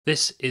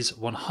This is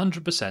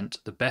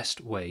 100% the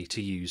best way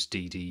to use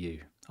DDU.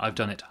 I've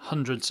done it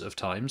hundreds of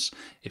times.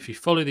 If you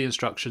follow the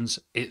instructions,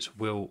 it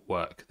will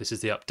work. This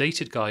is the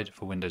updated guide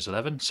for Windows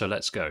 11, so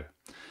let's go.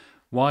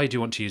 Why do you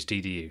want to use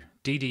DDU?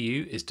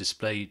 DDU is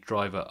Display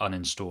Driver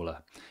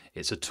Uninstaller.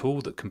 It's a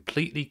tool that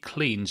completely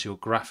cleans your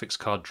graphics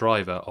card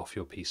driver off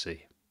your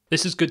PC.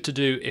 This is good to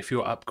do if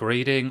you're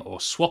upgrading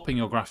or swapping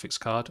your graphics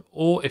card,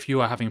 or if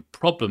you are having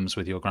problems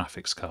with your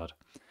graphics card.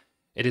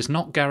 It is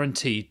not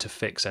guaranteed to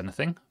fix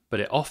anything, but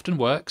it often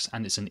works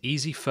and it's an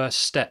easy first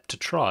step to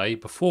try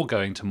before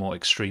going to more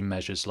extreme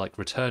measures like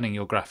returning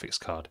your graphics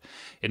card.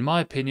 In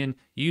my opinion,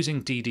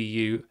 using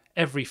DDU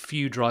every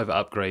few driver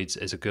upgrades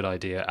is a good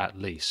idea at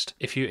least.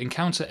 If you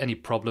encounter any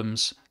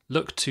problems,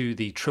 look to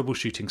the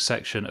troubleshooting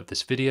section of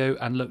this video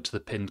and look to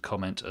the pinned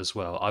comment as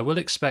well. I will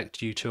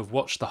expect you to have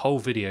watched the whole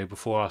video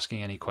before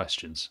asking any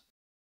questions.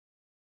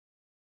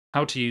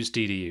 How to use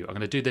DDU. I'm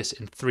going to do this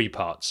in 3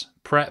 parts: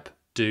 prep,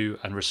 do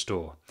and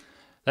restore.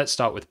 Let's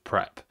start with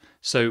prep.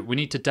 So we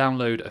need to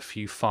download a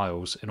few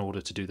files in order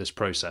to do this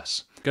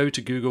process. Go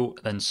to Google,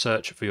 then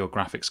search for your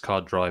graphics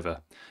card driver.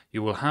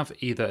 You will have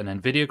either an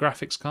NVIDIA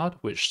graphics card,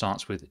 which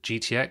starts with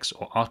GTX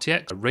or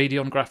RTX, a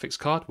Radeon graphics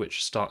card,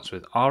 which starts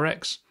with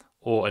RX,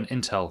 or an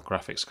Intel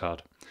graphics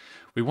card.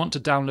 We want to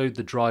download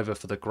the driver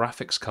for the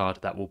graphics card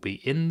that will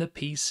be in the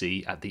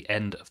PC at the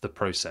end of the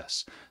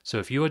process. So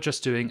if you are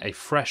just doing a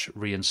fresh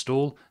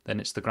reinstall, then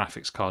it's the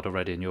graphics card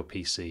already in your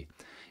PC.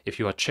 If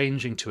you are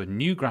changing to a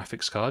new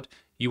graphics card,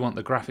 you want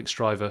the graphics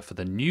driver for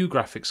the new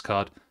graphics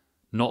card,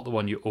 not the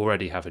one you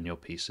already have in your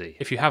PC.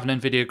 If you have an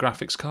NVIDIA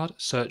graphics card,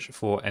 search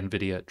for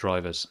NVIDIA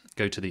drivers.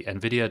 Go to the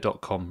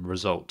nvidia.com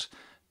result.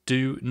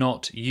 Do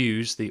not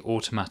use the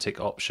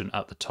automatic option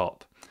at the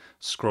top.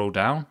 Scroll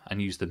down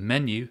and use the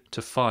menu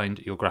to find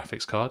your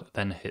graphics card,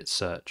 then hit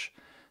search.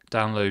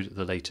 Download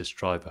the latest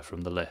driver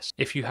from the list.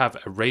 If you have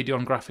a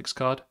Radeon graphics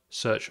card,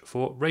 search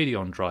for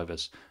Radeon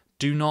drivers.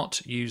 Do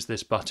not use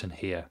this button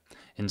here.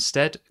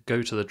 Instead,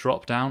 go to the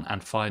drop down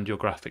and find your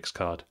graphics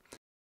card.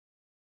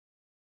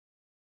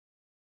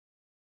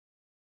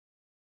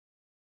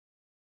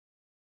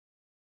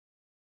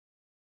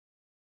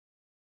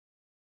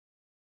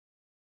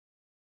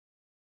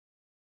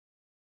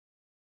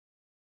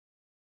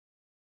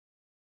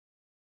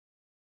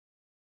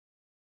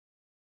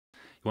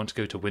 You want to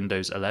go to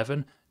Windows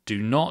 11. Do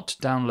not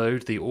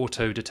download the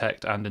auto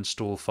detect and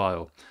install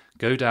file.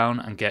 Go down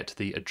and get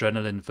the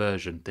Adrenaline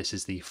version. This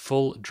is the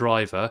full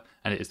driver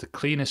and it is the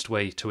cleanest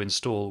way to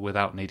install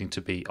without needing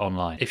to be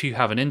online. If you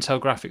have an Intel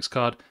graphics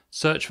card,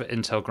 search for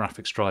Intel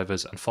graphics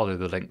drivers and follow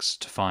the links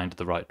to find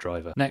the right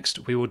driver.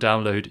 Next, we will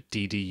download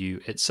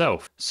DDU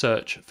itself.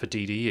 Search for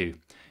DDU.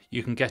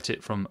 You can get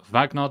it from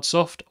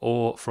Vagnardsoft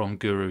or from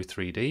Guru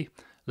 3D.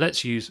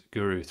 Let's use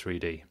Guru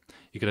 3D.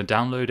 You're going to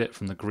download it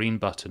from the green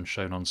button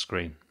shown on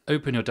screen.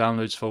 Open your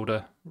downloads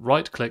folder,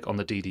 right click on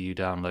the DDU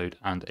download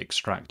and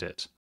extract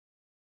it.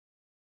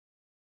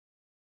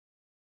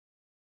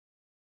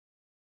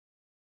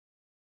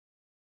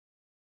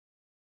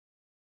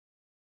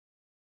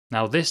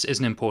 Now this is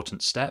an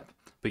important step,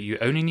 but you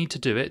only need to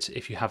do it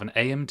if you have an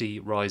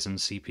AMD Ryzen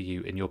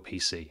CPU in your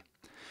PC.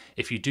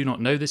 If you do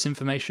not know this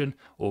information,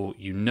 or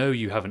you know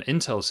you have an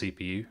Intel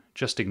CPU,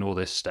 just ignore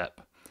this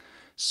step.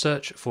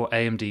 Search for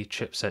AMD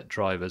chipset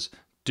drivers.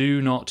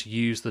 Do not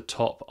use the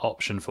top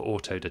option for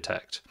auto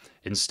detect.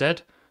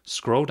 Instead,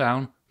 scroll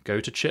down, go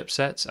to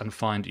chipsets and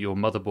find your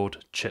motherboard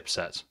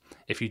chipset.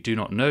 If you do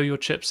not know your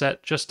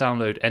chipset, just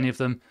download any of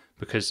them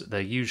because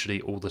they're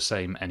usually all the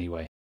same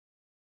anyway.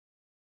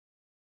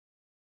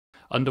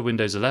 Under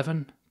Windows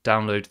 11,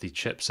 download the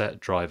chipset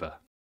driver.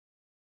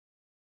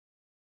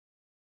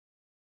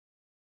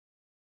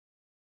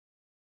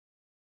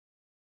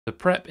 The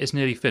prep is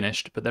nearly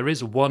finished, but there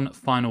is one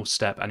final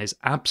step and is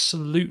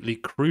absolutely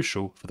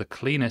crucial for the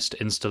cleanest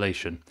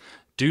installation.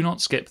 Do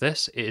not skip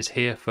this, it is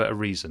here for a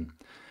reason.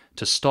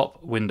 To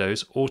stop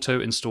Windows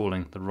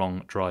auto-installing the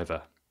wrong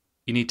driver.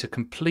 You need to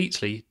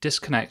completely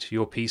disconnect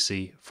your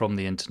PC from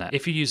the internet.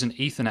 If you use an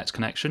Ethernet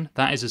connection,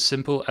 that is as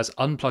simple as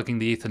unplugging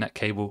the Ethernet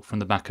cable from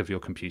the back of your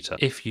computer.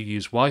 If you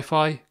use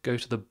Wi-Fi, go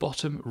to the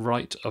bottom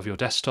right of your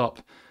desktop,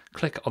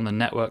 click on the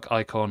network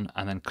icon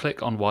and then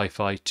click on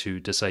Wi-Fi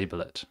to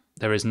disable it.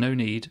 There is no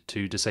need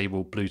to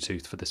disable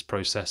Bluetooth for this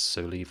process,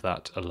 so leave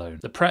that alone.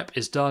 The prep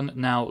is done,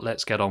 now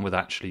let's get on with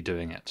actually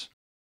doing it.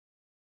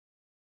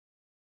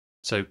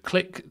 So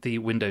click the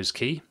Windows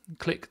key,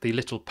 click the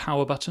little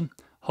power button,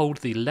 hold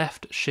the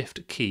left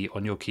shift key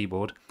on your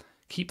keyboard,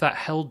 keep that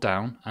held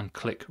down and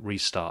click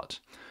restart.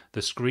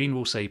 The screen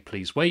will say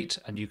please wait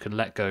and you can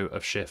let go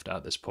of shift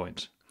at this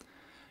point.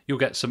 You'll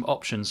get some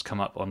options come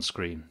up on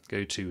screen.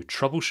 Go to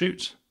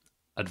Troubleshoot,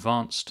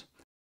 Advanced,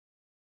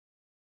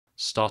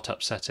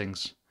 Startup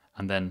Settings,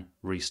 and then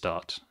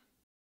Restart.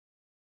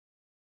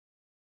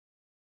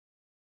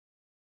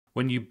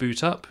 When you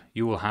boot up,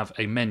 you will have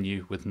a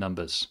menu with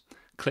numbers.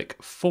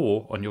 Click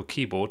 4 on your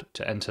keyboard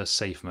to enter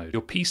safe mode.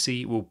 Your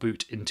PC will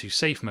boot into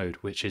safe mode,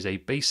 which is a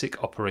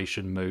basic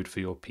operation mode for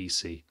your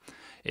PC.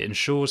 It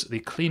ensures the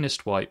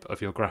cleanest wipe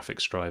of your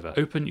graphics driver.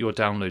 Open your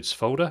downloads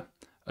folder,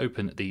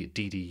 open the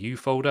DDU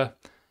folder,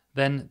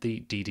 then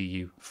the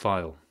DDU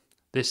file.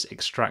 This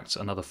extracts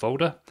another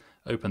folder.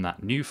 Open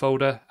that new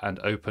folder and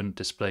open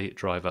Display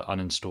Driver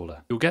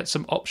Uninstaller. You'll get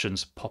some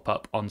options pop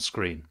up on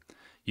screen.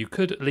 You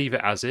could leave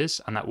it as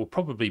is and that will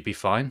probably be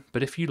fine,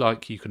 but if you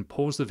like you can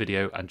pause the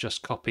video and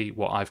just copy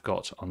what I've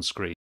got on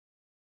screen.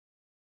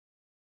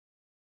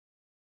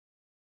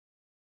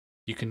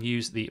 You can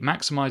use the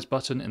maximize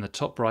button in the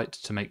top right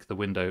to make the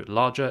window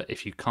larger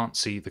if you can't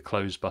see the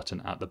close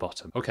button at the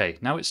bottom. Okay,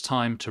 now it's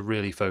time to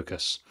really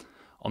focus.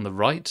 On the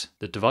right,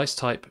 the device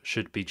type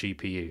should be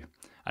GPU.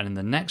 And in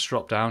the next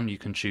drop down, you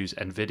can choose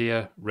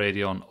NVIDIA,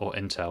 Radeon, or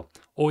Intel,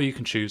 or you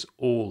can choose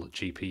all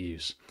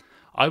GPUs.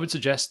 I would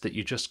suggest that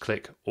you just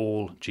click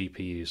all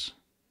GPUs.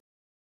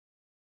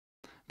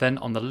 Then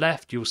on the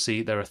left, you'll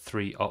see there are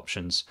 3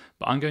 options,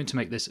 but I'm going to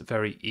make this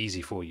very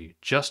easy for you.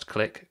 Just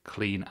click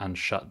Clean and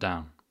Shut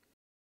Down.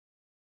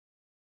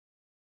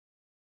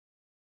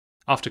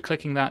 After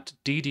clicking that,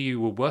 DDU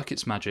will work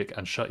its magic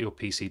and shut your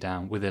PC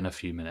down within a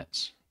few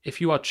minutes.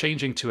 If you are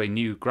changing to a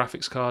new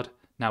graphics card,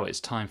 now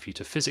it's time for you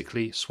to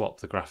physically swap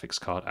the graphics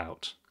card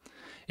out.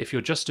 If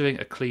you're just doing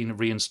a clean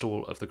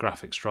reinstall of the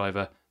graphics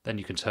driver, then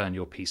you can turn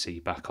your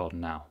PC back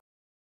on now.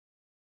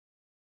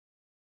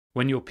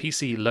 When your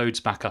PC loads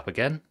back up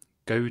again,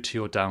 go to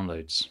your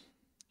downloads.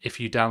 If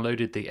you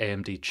downloaded the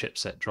AMD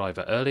chipset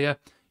driver earlier,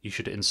 you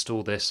should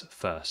install this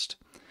first.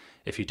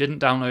 If you didn't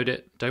download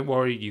it, don't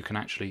worry, you can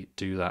actually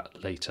do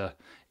that later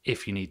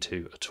if you need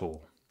to at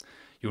all.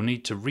 You'll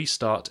need to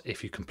restart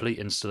if you complete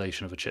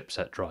installation of a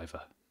chipset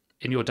driver.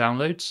 In your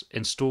downloads,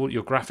 install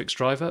your graphics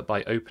driver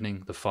by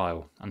opening the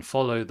file and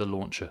follow the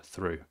launcher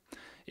through.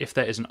 If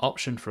there is an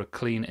option for a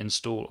clean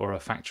install or a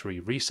factory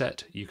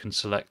reset, you can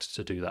select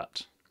to do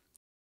that.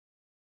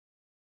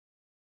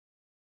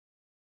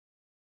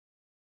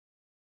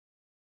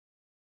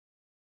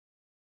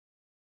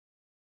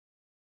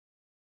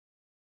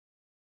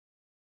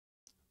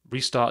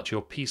 Restart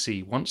your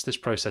PC once this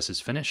process is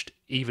finished,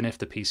 even if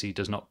the PC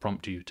does not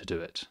prompt you to do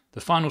it.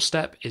 The final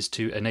step is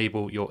to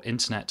enable your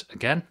internet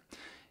again.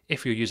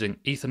 If you're using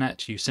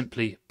Ethernet, you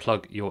simply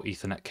plug your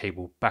Ethernet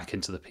cable back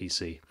into the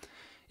PC.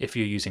 If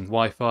you're using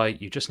Wi-Fi,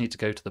 you just need to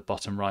go to the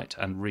bottom right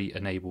and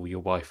re-enable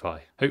your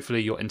Wi-Fi.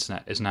 Hopefully your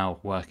internet is now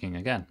working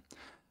again.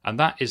 And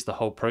that is the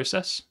whole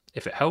process.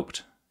 If it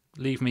helped,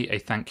 leave me a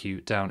thank you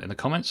down in the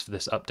comments for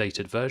this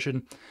updated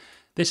version.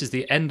 This is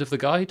the end of the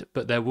guide,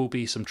 but there will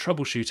be some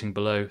troubleshooting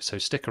below, so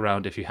stick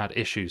around if you had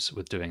issues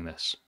with doing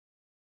this.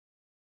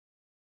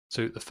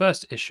 So the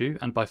first issue,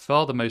 and by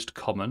far the most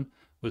common,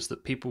 was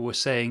that people were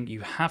saying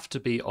you have to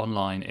be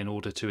online in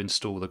order to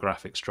install the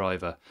graphics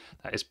driver.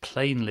 That is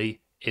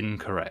plainly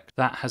incorrect.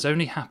 That has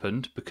only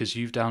happened because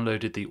you've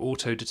downloaded the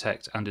auto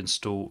detect and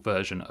install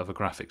version of a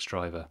graphics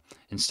driver.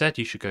 Instead,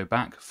 you should go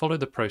back, follow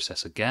the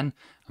process again,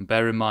 and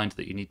bear in mind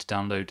that you need to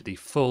download the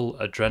full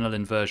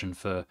Adrenaline version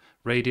for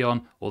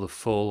Radeon or the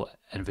full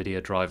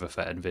NVIDIA driver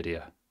for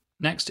NVIDIA.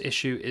 Next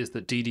issue is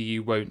that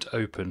DDU won't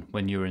open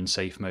when you're in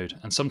safe mode,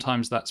 and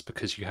sometimes that's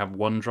because you have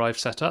OneDrive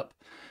set up.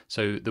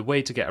 So the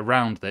way to get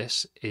around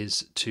this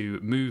is to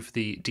move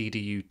the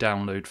DDU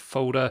download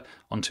folder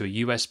onto a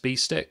USB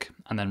stick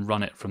and then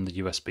run it from the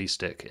USB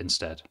stick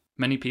instead.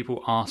 Many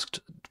people asked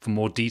for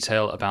more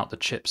detail about the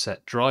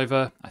chipset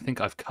driver. I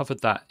think I've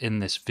covered that in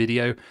this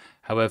video.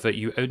 However,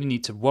 you only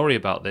need to worry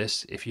about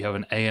this if you have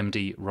an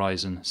AMD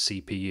Ryzen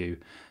CPU.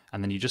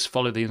 And then you just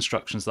follow the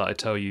instructions that I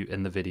tell you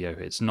in the video.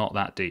 It's not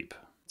that deep.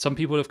 Some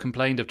people have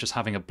complained of just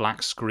having a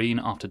black screen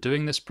after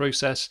doing this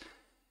process.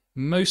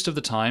 Most of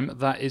the time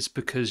that is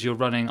because you're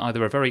running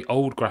either a very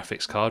old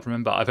graphics card.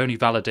 Remember, I've only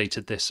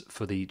validated this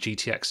for the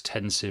GTX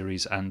 10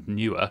 series and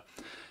newer.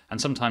 And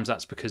sometimes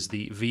that's because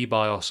the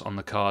VBIOS on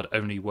the card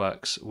only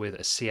works with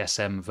a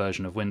CSM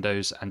version of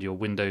Windows and your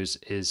Windows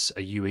is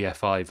a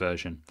UEFI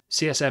version.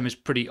 CSM is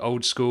pretty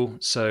old school,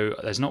 so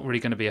there's not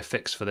really going to be a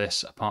fix for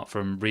this apart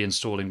from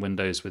reinstalling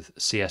Windows with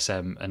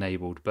CSM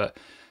enabled. But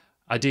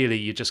ideally,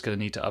 you're just going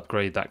to need to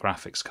upgrade that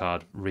graphics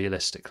card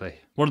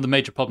realistically. One of the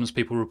major problems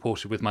people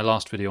reported with my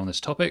last video on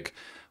this topic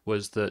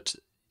was that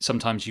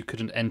sometimes you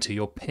couldn't enter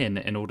your PIN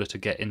in order to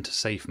get into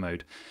safe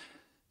mode.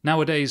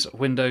 Nowadays,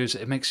 Windows,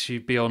 it makes you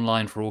be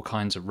online for all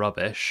kinds of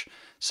rubbish.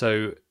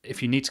 So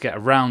if you need to get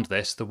around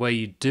this, the way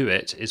you do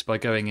it is by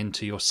going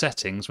into your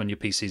settings when your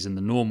PC's in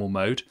the normal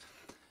mode,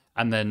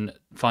 and then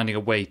finding a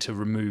way to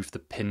remove the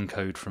PIN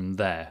code from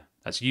there.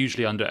 That's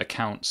usually under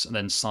Accounts and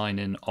then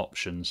Sign-in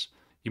Options.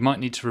 You might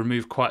need to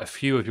remove quite a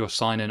few of your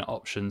sign-in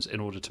options in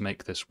order to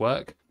make this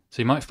work.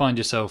 So you might find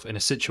yourself in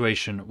a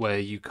situation where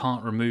you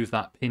can't remove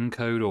that PIN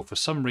code, or for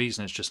some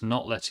reason it's just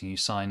not letting you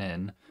sign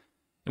in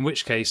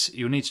which case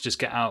you'll need to just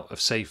get out of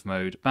safe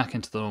mode, back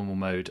into the normal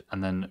mode,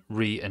 and then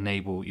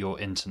re-enable your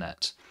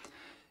internet.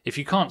 If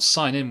you can't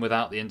sign in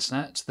without the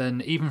internet,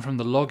 then even from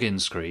the login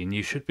screen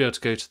you should be able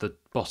to go to the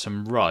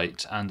bottom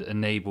right and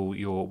enable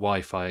your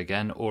Wi-Fi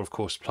again, or of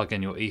course plug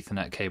in your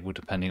Ethernet cable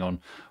depending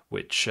on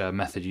which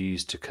method you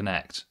use to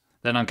connect.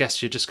 Then I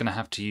guess you're just going to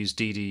have to use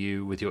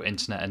DDU with your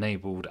internet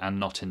enabled and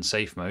not in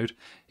safe mode.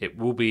 It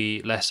will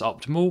be less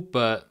optimal,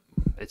 but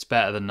it's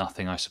better than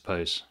nothing, I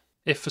suppose.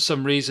 If for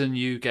some reason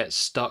you get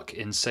stuck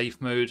in safe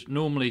mode,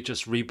 normally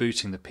just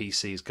rebooting the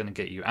PC is going to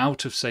get you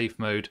out of safe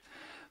mode,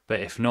 but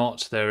if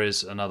not, there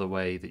is another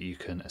way that you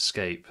can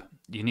escape.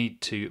 You need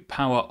to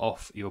power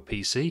off your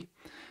PC,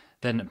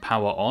 then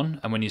power on,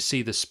 and when you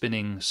see the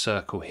spinning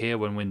circle here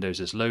when Windows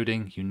is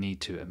loading, you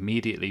need to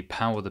immediately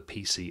power the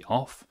PC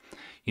off.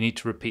 You need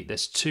to repeat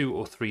this 2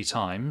 or 3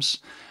 times,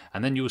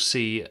 and then you'll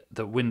see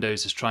that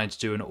Windows is trying to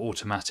do an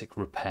automatic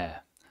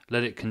repair.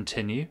 Let it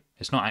continue.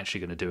 It's not actually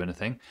going to do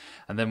anything.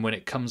 And then when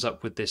it comes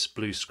up with this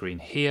blue screen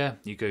here,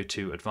 you go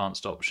to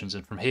advanced options,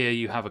 and from here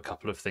you have a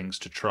couple of things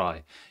to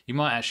try. You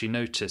might actually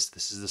notice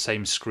this is the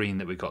same screen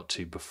that we got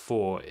to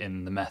before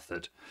in the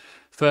method.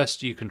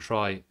 First, you can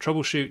try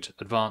troubleshoot,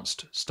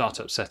 advanced,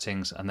 startup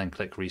settings, and then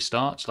click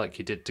restart like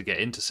you did to get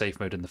into safe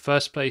mode in the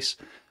first place.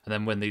 And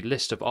then when the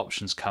list of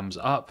options comes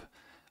up,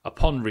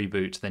 upon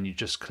reboot, then you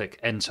just click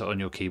enter on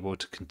your keyboard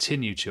to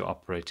continue to your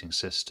operating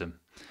system.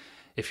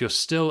 If you're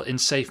still in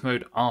safe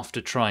mode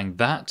after trying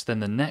that, then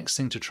the next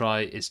thing to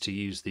try is to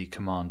use the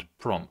command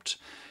prompt.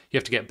 You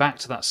have to get back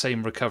to that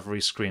same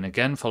recovery screen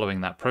again following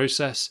that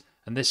process,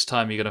 and this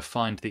time you're going to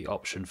find the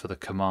option for the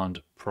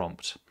command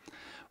prompt.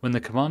 When the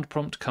command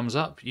prompt comes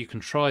up, you can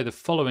try the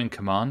following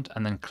command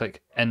and then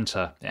click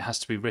enter. It has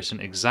to be written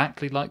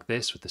exactly like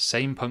this with the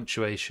same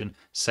punctuation,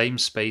 same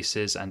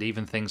spaces, and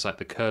even things like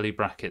the curly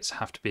brackets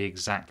have to be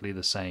exactly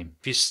the same.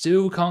 If you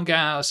still can't get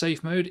out of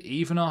safe mode,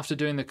 even after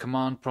doing the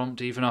command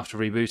prompt, even after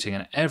rebooting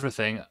and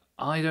everything,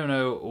 I don't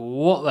know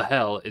what the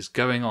hell is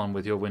going on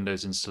with your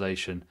Windows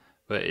installation,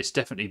 but it's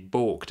definitely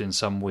borked in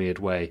some weird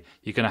way.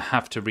 You're going to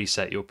have to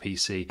reset your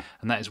PC,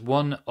 and that is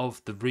one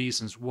of the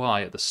reasons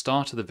why at the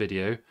start of the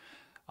video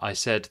I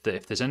said that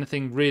if there's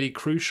anything really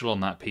crucial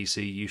on that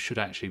PC, you should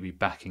actually be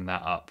backing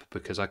that up,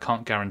 because I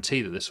can't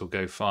guarantee that this will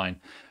go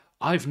fine.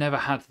 I've never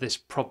had this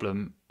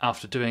problem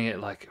after doing it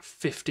like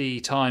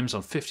 50 times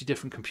on 50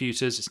 different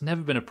computers. It's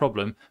never been a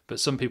problem, but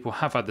some people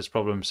have had this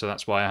problem, so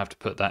that's why I have to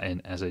put that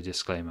in as a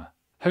disclaimer.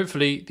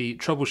 Hopefully the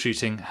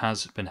troubleshooting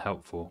has been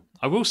helpful.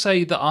 I will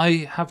say that I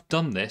have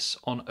done this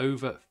on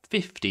over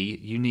 50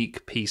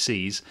 unique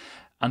PCs,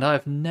 and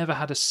I've never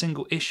had a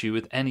single issue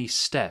with any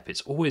step.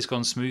 It's always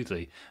gone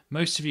smoothly.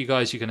 Most of you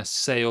guys, you're going to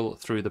sail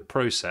through the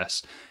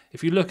process.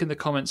 If you look in the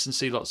comments and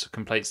see lots of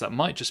complaints, that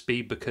might just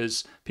be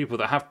because people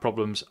that have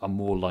problems are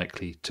more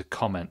likely to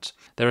comment.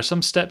 There are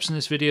some steps in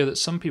this video that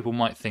some people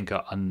might think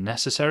are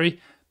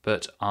unnecessary,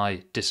 but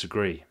I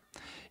disagree.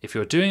 If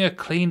you're doing a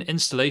clean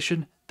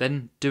installation,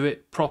 then do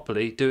it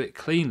properly, do it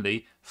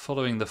cleanly,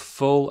 following the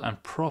full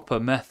and proper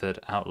method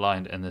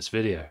outlined in this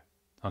video.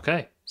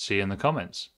 Okay, see you in the comments.